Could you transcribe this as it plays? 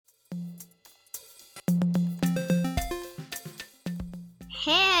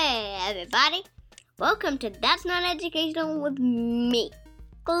Hey everybody, welcome to That's Not Educational with me,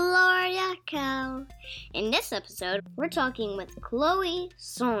 Gloria Cow. In this episode, we're talking with Chloe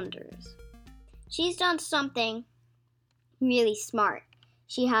Saunders. She's done something really smart.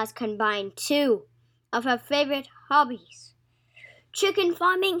 She has combined two of her favorite hobbies, chicken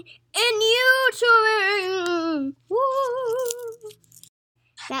farming and YouTubing. Woo!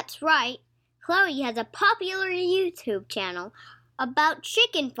 That's right, Chloe has a popular YouTube channel about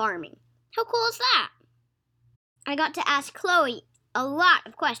chicken farming. How cool is that? I got to ask Chloe a lot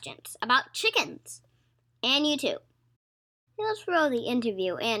of questions about chickens and YouTube. Let's roll the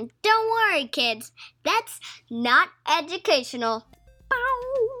interview, and don't worry, kids, that's not educational.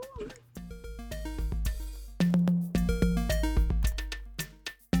 Bow.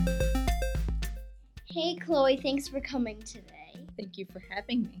 Hey, Chloe, thanks for coming today. Thank you for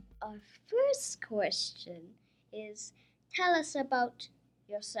having me. Our first question is, tell us about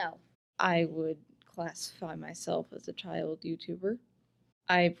yourself. I would classify myself as a child YouTuber.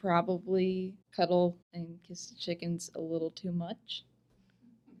 I probably cuddle and kiss the chickens a little too much.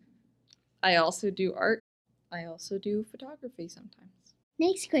 I also do art. I also do photography sometimes.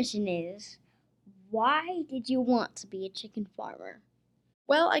 Next question is, why did you want to be a chicken farmer?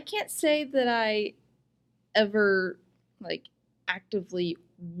 Well, I can't say that I ever actively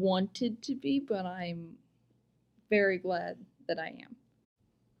wanted to be, but I'm very glad that I am.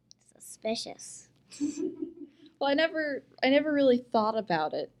 Suspicious. Well, I never really thought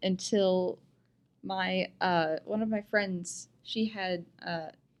about it until my one of my friends, she had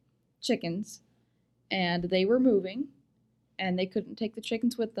chickens, and they were moving, and they couldn't take the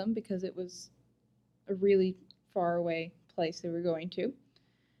chickens with them because it was a really far away place they were going to,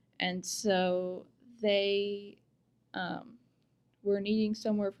 and so they were needing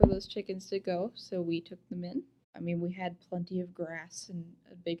somewhere for those chickens to go, so we took them in. I mean, we had plenty of grass and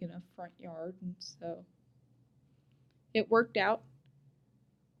a big enough front yard, and so it worked out.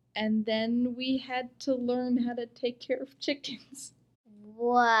 And then we had to learn how to take care of chickens.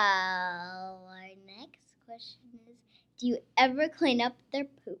 Well, our next question is, do you ever clean up their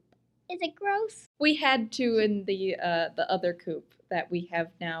poop? Is it gross? We had to in the other coop that we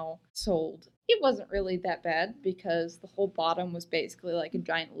have now sold. It wasn't really that bad because the whole bottom was basically like a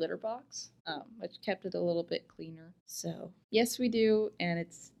giant litter box, which kept it a little bit cleaner. So yes, we do, and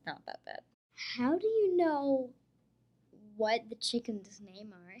it's not that bad. How do you know what the chickens'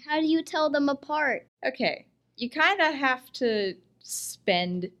 name are? How do you tell them apart? Okay, you kind of have to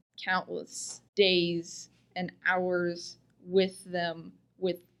spend countless days and hours with them,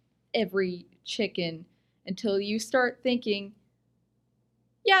 with every chicken, until you start thinking,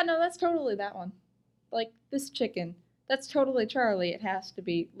 yeah, no, that's totally that one. Like this chicken, that's totally Charlie. It has to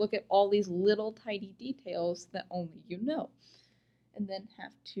be. Look at all these little tiny details that only you know. And then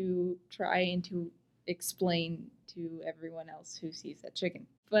have to try and to explain to everyone else who sees that chicken.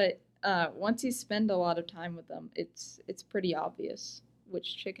 But once you spend a lot of time with them, it's pretty obvious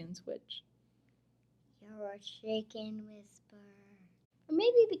which chicken's which. You're a chicken whisperer. Or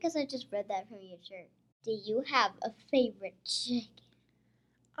maybe because I just read that from your shirt. Do you have a favorite chicken?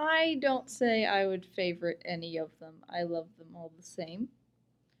 I don't say I would favorite any of them. I love them all the same.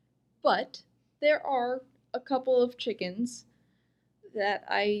 But there are a couple of chickens that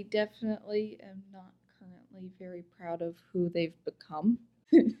I definitely am not currently very proud of who they've become.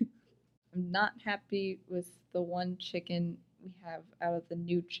 I'm not happy with the one chicken we have out of the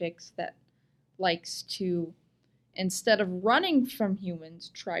new chicks that likes to, instead of running from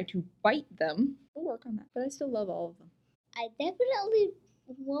humans, try to bite them. We'll work on that, but I still love all of them. I definitely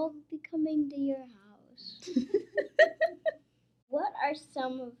won't be coming to your house. What are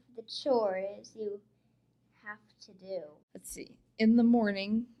some of the chores you have to do? Let's see. In the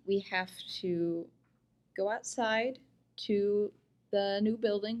morning, we have to go outside to the new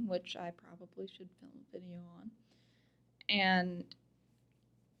building, which I probably should film a video on, and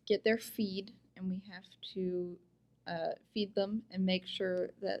get their feed, and we have to feed them and make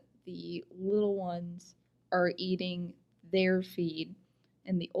sure that the little ones are eating their feed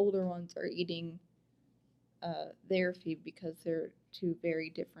and the older ones are eating their feed because they're two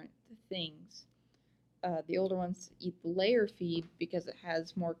very different things. The older ones eat the layer feed because it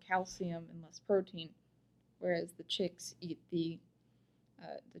has more calcium and less protein, whereas the chicks eat the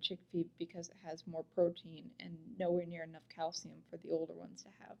chick feed because it has more protein and nowhere near enough calcium for the older ones to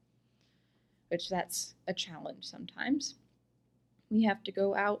have, which that's a challenge sometimes. We have to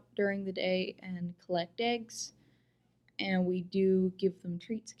go out during the day and collect eggs, and we do give them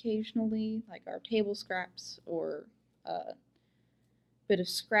treats occasionally, like our table scraps or a bit of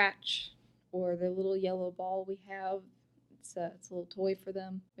scratch or the little yellow ball we have It's a little toy for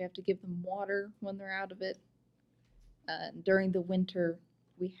them. We have to give them water when they're out of it. During the winter,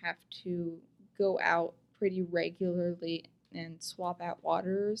 we have to go out pretty regularly and swap out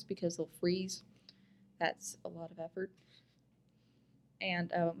waterers because they'll freeze. That's a lot of effort.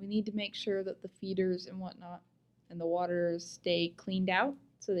 And we need to make sure that the feeders and whatnot and the waterers stay cleaned out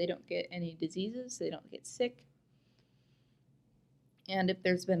so they don't get any diseases, so they don't get sick. And if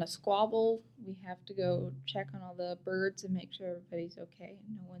there's been a squabble, we have to go check on all the birds and make sure everybody's okay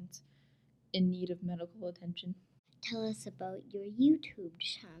and no one's in need of medical attention. Tell us about your YouTube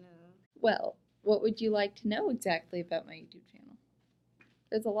channel. Well, what would you like to know exactly about my YouTube channel?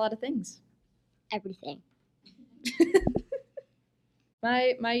 There's a lot of things. Everything.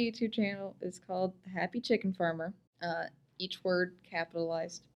 My YouTube channel is called The Happy Chicken Farmer. Each word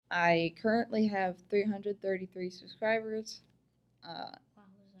capitalized. I currently have 333 subscribers.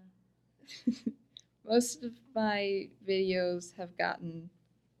 Most of my videos have gotten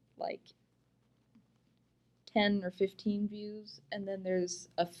like 10 or 15 views, and then there's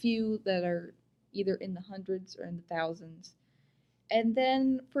a few that are either in the hundreds or in the thousands. And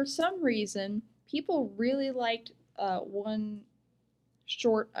then for some reason, people really liked one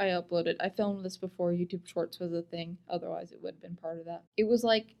short I uploaded. I filmed this before YouTube Shorts was a thing, otherwise it would have been part of that. It was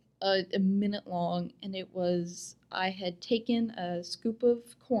like a minute long, and it was, I had taken a scoop of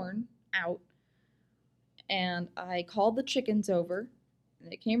corn out, and I called the chickens over,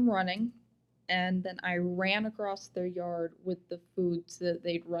 and they came running, and then I ran across their yard with the food so that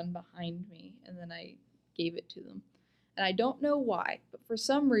they'd run behind me, and then I gave it to them. And I don't know why, but for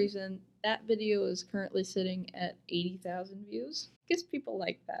some reason, that video is currently sitting at 80,000 views. Guess people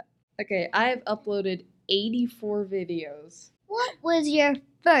like that. Okay, I have uploaded 84 videos. What was your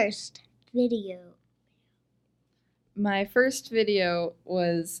first video? My first video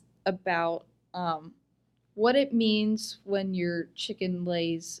was about what it means when your chicken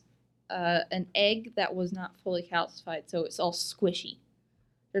lays an egg that was not fully calcified, so it's all squishy.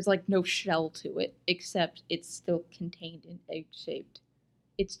 There's like no shell to it, except it's still contained in egg-shaped.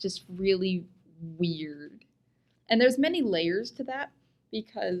 It's just really weird. And there's many layers to that,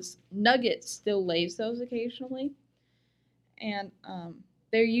 because Nugget still lays those occasionally. And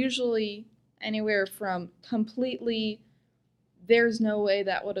they're usually anywhere from completely, there's no way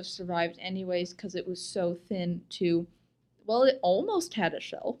that would have survived anyways because it was so thin, to, well, it almost had a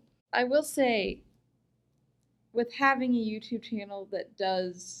shell. I will say, with having a YouTube channel that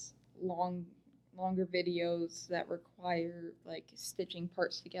does longer videos that require like stitching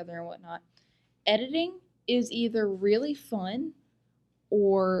parts together and whatnot, editing is either really fun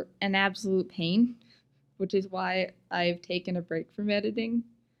or an absolute pain, which is why I've taken a break from editing.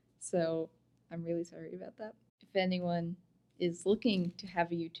 So I'm really sorry about that. If anyone is looking to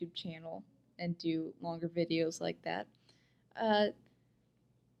have a YouTube channel and do longer videos like that,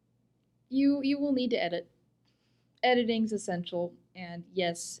 you will need to edit. Editing's essential, and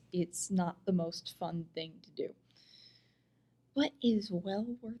yes, it's not the most fun thing to do, but it is well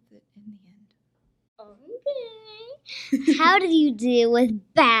worth it in the end. Okay. How did you deal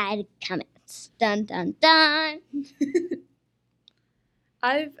with bad comments? Dun dun dun.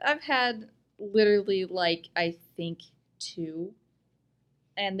 I've had literally like I think 2,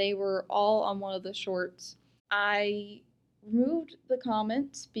 and they were all on one of the shorts. I removed the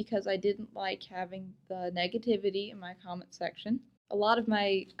comments because I didn't like having the negativity in my comment section. A lot of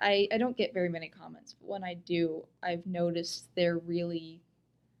I don't get very many comments, but when I do, I've noticed they're really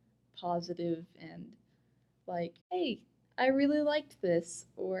positive and like, hey, I really liked this,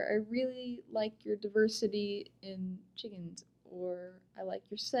 or I really like your diversity in chickens, or I like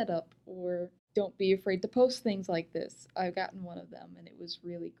your setup, or don't be afraid to post things like this. I've gotten one of them and it was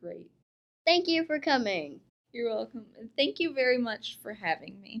really great. Thank you for coming. You're welcome, and thank you very much for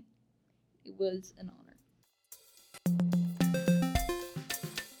having me. It was an honor.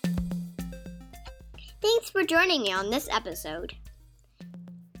 Thanks for joining me on this episode.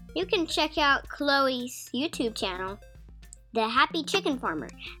 You can check out Chloe's YouTube channel, The Happy Chicken Farmer,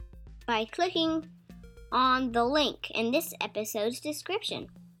 by clicking on the link in this episode's description.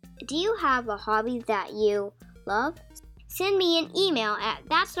 Do you have a hobby that you love? Send me an email at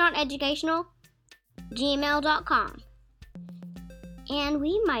that'snoteducational@gmail.com, and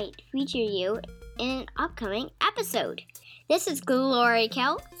we might feature you in an upcoming episode. This is Glory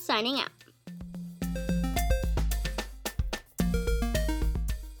Kell signing out.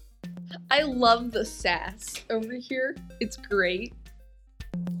 I love the sass over here. It's great.